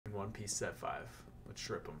One Piece set 5. Let's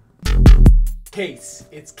strip them. Case.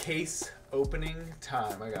 It's case opening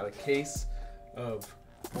time. I got a case of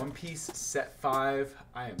One Piece set 5.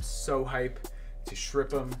 I am so hype to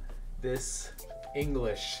strip them. This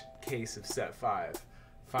English case of set 5.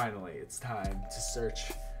 Finally, it's time to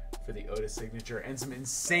search for the Oda signature and some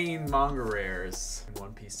insane manga rares in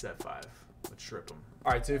One Piece set 5. Let's strip them.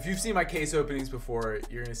 All right, so if you've seen my case openings before,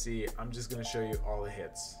 you're gonna see I'm just gonna show you all the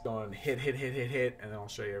hits. Going hit, hit, hit, hit, hit, and then I'll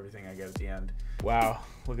show you everything I get at the end. Wow,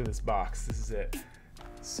 look at this box. This is it.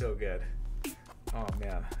 So good. Oh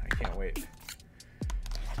man, I can't wait.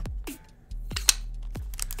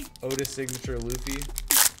 Oda signature Luffy.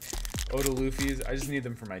 Oda Luffy's. I just need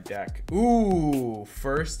them for my deck. Ooh,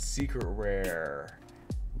 first secret rare.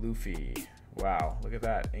 Luffy. Wow, look at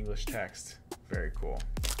that. English text. Very cool.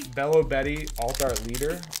 Bello Betty, alt art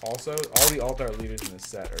leader. Also, all the alt art leaders in this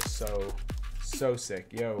set are so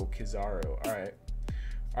sick. Yo, Kizaru.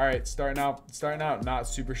 All right, starting out not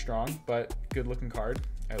super strong, but good looking card,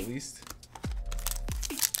 at least.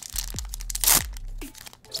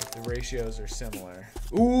 If the ratios are similar.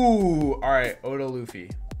 Ooh, all right, Oda Luffy.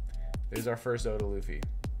 There's our first Oda Luffy.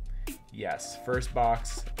 Yes, first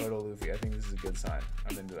box, Oda Luffy. I think this is a good sign.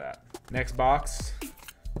 I'm into that. Next box,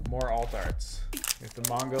 more alt arts. If the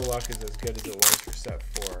manga luck is as good as it was for set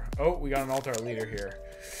 4. Oh, we got an alt art leader here.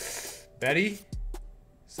 Betty,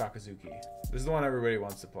 Sakazuki. This is the one everybody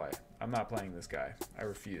wants to play. I'm not playing this guy. I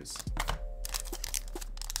refuse.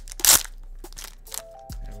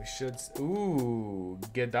 And we should... Ooh,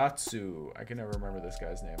 Gedatsu. I can never remember this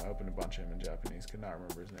guy's name. I opened a bunch of him in Japanese. Could not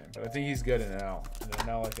remember his name. But I think he's good in NL. And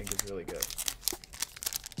NL I think is really good.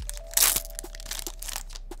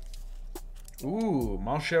 Ooh,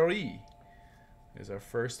 Mon Chéri is our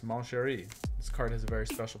first Mon Chéri. This card has a very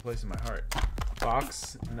special place in my heart.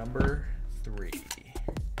 Box number 3.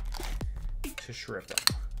 To strip them.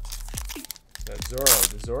 That Zoro.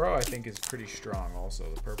 The Zoro I think is pretty strong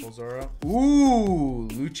also. The purple Zoro. Ooh,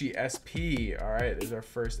 Lucci SP. All right, this is our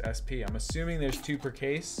first SP. I'm assuming there's 2 per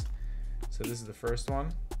case. So this is the first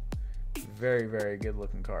one. Very, very good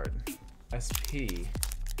looking card. SP.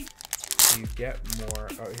 You get more.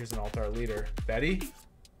 Oh, here's an alt art leader. Betty.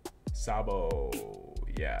 Sabo.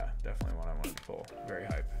 Yeah, definitely one I wanted to pull. Very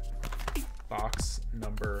hype. Box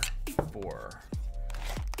number 4.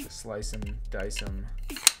 To slice them, dice them,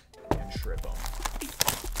 and strip them.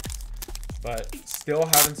 But still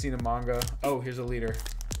haven't seen a manga. Oh, here's a leader.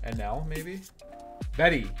 NL, maybe?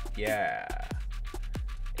 Betty. Yeah.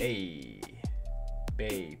 Hey.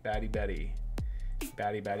 Bay. Batty Betty.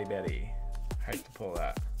 Batty Batty Betty. Hype to pull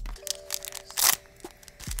that.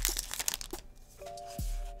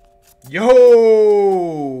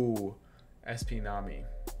 Yo! SP Nami.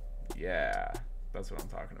 Yeah. That's what I'm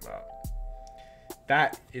talking about.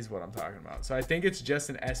 That is what I'm talking about. So I think it's just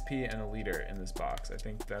an SP and a leader in this box. I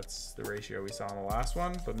think that's the ratio we saw in the last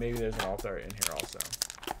one, but maybe there's an alt art in here also.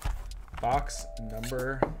 Box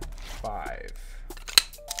number 5.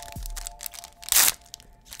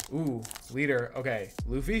 Ooh, leader. Okay,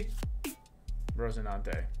 Luffy.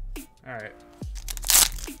 Rosinante. All right.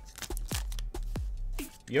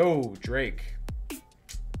 Yo, Drake.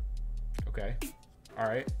 Okay. All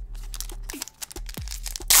right.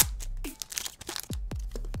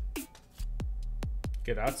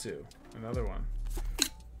 Gedatsu, another one.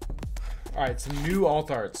 All right, some new alt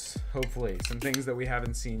arts, hopefully. Some things that we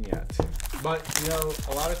haven't seen yet. But, you know,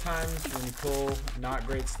 a lot of times when you pull not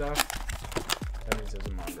great stuff, that means there's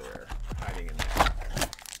a manga rare hiding in there.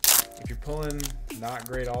 If you're pulling not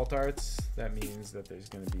great alt arts, that means that there's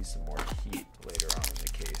going to be some more heat later on in the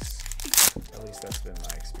case. At least that's been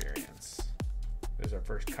my experience. There's our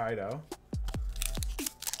first Kaido.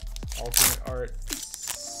 Alternate art,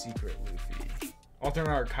 Secret Luffy. Alternate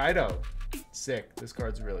art Kaido. Sick. This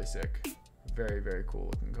card's really sick. Very, very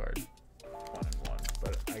cool looking card. 1 and 1.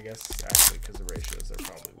 But I guess actually because the ratios are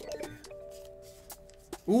probably will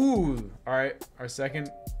be. Ooh. Alright. Our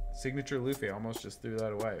second signature Luffy. I almost just threw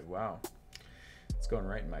that away. Wow. It's going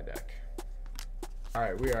right in my deck.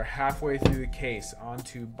 Alright. We are halfway through the case. On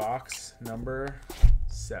to box number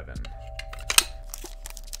 7.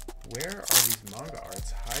 Where are these manga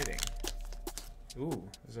arts hiding? Ooh.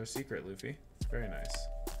 This is our secret Luffy. Very nice.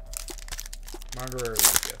 Manga rare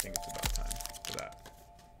Luffy. I think it's about time for that.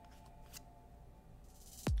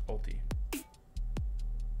 Ulti.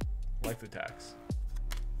 Life attacks.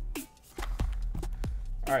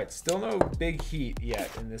 Alright, still no big heat yet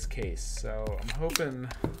in this case, so I'm hoping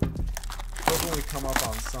we come up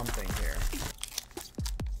on something here.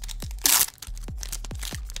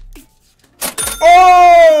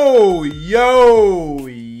 Oh! Yo!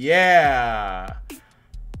 Yeah!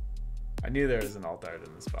 I knew there was an alt art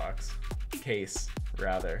in this box. Case,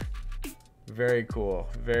 rather. Very cool.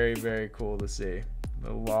 Very, very cool to see.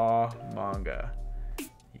 The Law manga.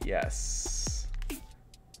 Yes.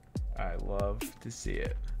 I love to see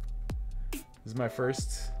it. This is my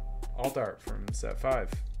first alt art from set 5.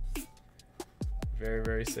 Very,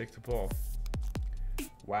 very sick to pull.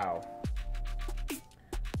 Wow.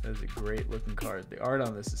 That is a great looking card. The art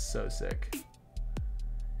on this is so sick.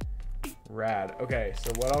 Rad. Okay,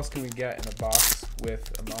 so what else can we get in a box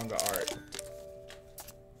with a manga art?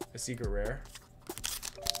 A secret rare.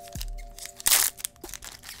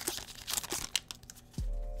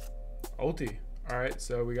 Ulti. Alright,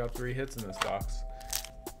 so we got 3 hits in this box.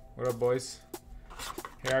 What up, boys?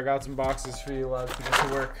 Here, I got some boxes for you, lads, to get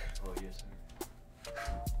to work. Oh, yes, sir.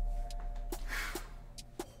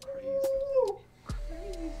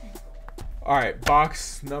 Crazy. Alright,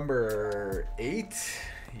 box number 8.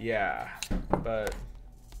 Yeah, but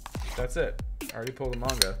that's it. I already pulled a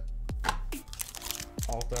manga.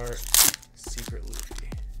 Alt art, Secret Luffy.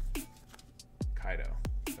 Kaido.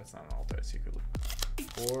 That's not an alt art, Secret Luffy.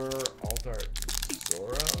 Or alt art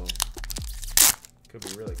Zoro. Could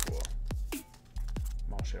be really cool.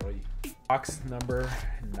 I'll show you. Box number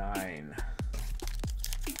 9.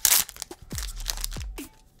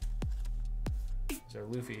 Is our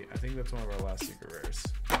Luffy? I think that's one of our last secret rares.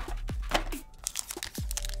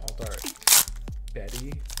 Alt art.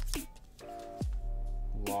 Betty.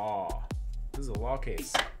 Law. This is a Law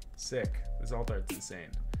case. Sick. This alt art's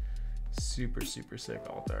insane. Super, super sick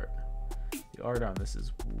alt art. The art on this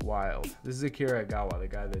is wild. This is Akira Agawa, the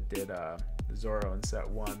guy that did Zoro in set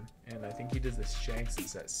 1. And I think he did the Shanks in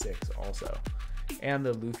set 6 also. And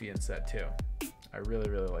the Luffy in set 2. I really,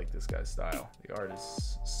 really like this guy's style. The art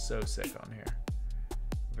is so sick on here.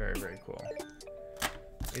 Very, very cool.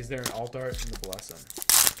 Is there an alt art in the Blossom?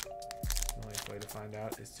 The only way to find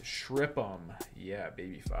out is to strip them. Yeah,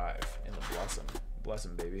 baby 5 in the Blossom.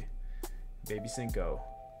 Blossom, baby. Baby Cinco.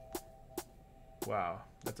 Wow,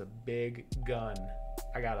 that's a big gun.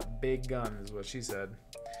 I got a big gun is what she said.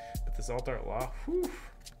 But this alt art Law, whew,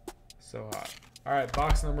 so hot. All right,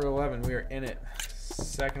 box number 11. We are in it.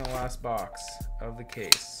 Second to last box of the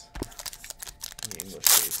case. In the English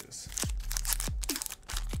cases.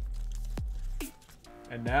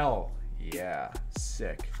 And now, yeah,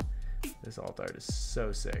 sick. This alt art is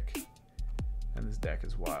so sick. And this deck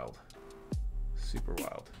is wild. Super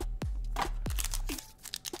wild.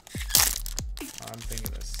 I'm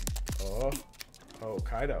thinking this. Oh,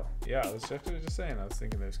 Kaido. Yeah, I was actually just saying. I was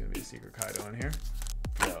thinking there's going to be a secret Kaido in here.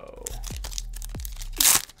 Yo.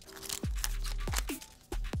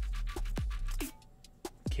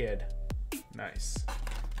 Kid. Nice.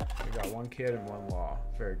 We got 1 kid and 1 Law.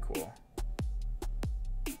 Very cool.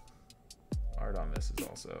 Art on this is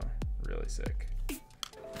also really sick.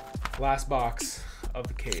 Last box of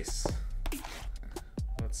the case.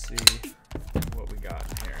 Let's see what we got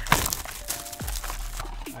in here.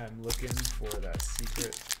 I am looking for that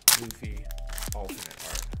secret Luffy alternate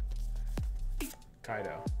art.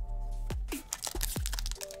 Kaido.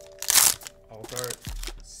 Alt art.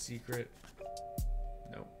 Secret.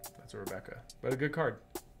 Nope. That's a Rebecca. But a good card.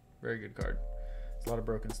 Very good card. There's a lot of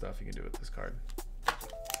broken stuff you can do with this card.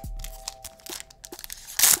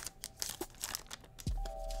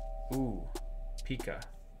 Ooh. Pika.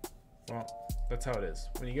 Well, that's how it is.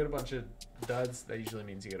 When you get a bunch of duds, that usually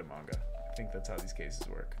means you get a manga. I think that's how these cases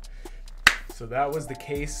work. So that was the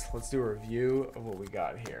case. Let's do a review of what we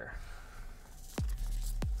got here.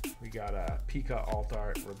 We got a Pika alt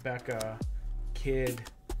art, Rebecca, Kid,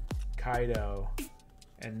 Kaido,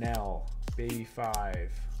 and Nell, Baby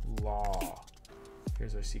 5, Law.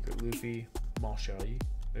 Here's our secret Luffy, Malshai.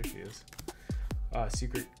 There she is.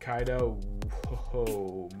 Secret Kaido,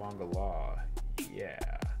 whoa, manga Law. Yeah.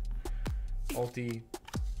 Ulti,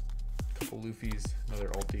 couple Luffys, another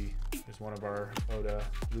ulti. There's one of our Oda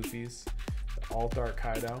Luffys. The alt art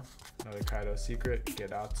Kaido, another Kaido secret.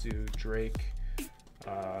 Gedatsu, Drake,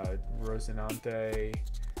 Rosinante,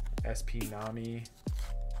 SP Nami,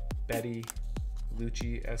 Betty,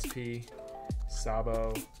 Lucci SP,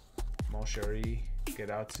 Sabo, Malshari,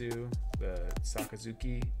 Gedatsu, the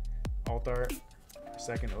Sakazuki alt art,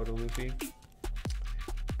 second Oda Luffy,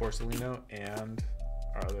 Borsalino, and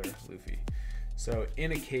our other Luffy. So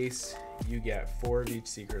in a case, you get 4 of each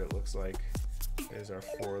secret, it looks like. There's our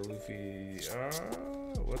 4 Luffy.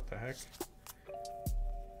 What the heck?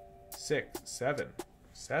 6, 7.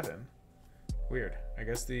 7? Weird. I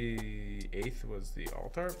guess the 8th was the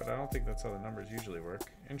alt art, but I don't think that's how the numbers usually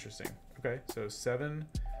work. Interesting. Okay, so 7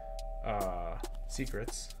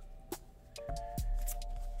 secrets.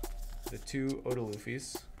 The 2 Oda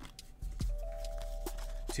Luffys.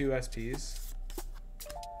 2 SPs.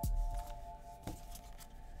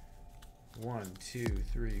 1, 2,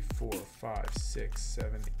 3, 4, 5, 6,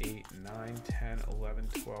 7, 8, 9, 10, 11,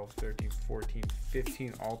 12, 13, 14,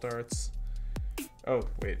 15 alt arts. Oh,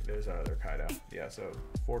 wait, there's our other Kaido. Yeah, so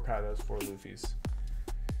 4 Kaidos, 4 Luffys.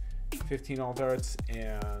 15 alt arts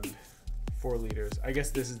and 4 leaders. I guess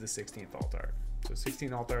this is the 16th alt art. So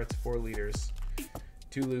 16 alt arts, 4 leaders,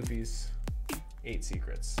 2 Luffys, 8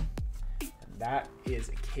 secrets. And that is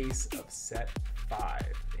a case of set 5,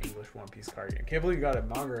 the English One Piece card game. Can't believe you got a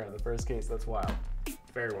manga on the first case. That's wild.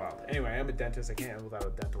 Very wild. Anyway, I'm a dentist. I can't live without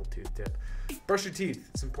a dental tooth tip. Brush your teeth.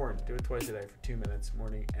 It's important. Do it twice a day for 2 minutes,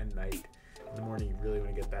 morning and night. In the morning, you really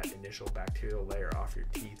want to get that initial bacterial layer off your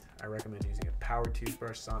teeth. I recommend using a power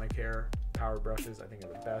toothbrush. Sonic Hair power brushes, I think, are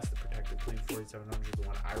the best. The Protective Clean 4700 is the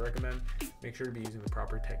one I recommend. Make sure to be using the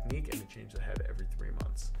proper technique and to change the head every 3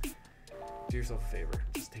 months. Do yourself a favor.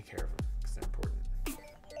 Just take care of them because they're important.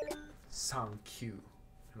 Thank you.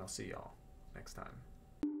 And I'll see y'all next time.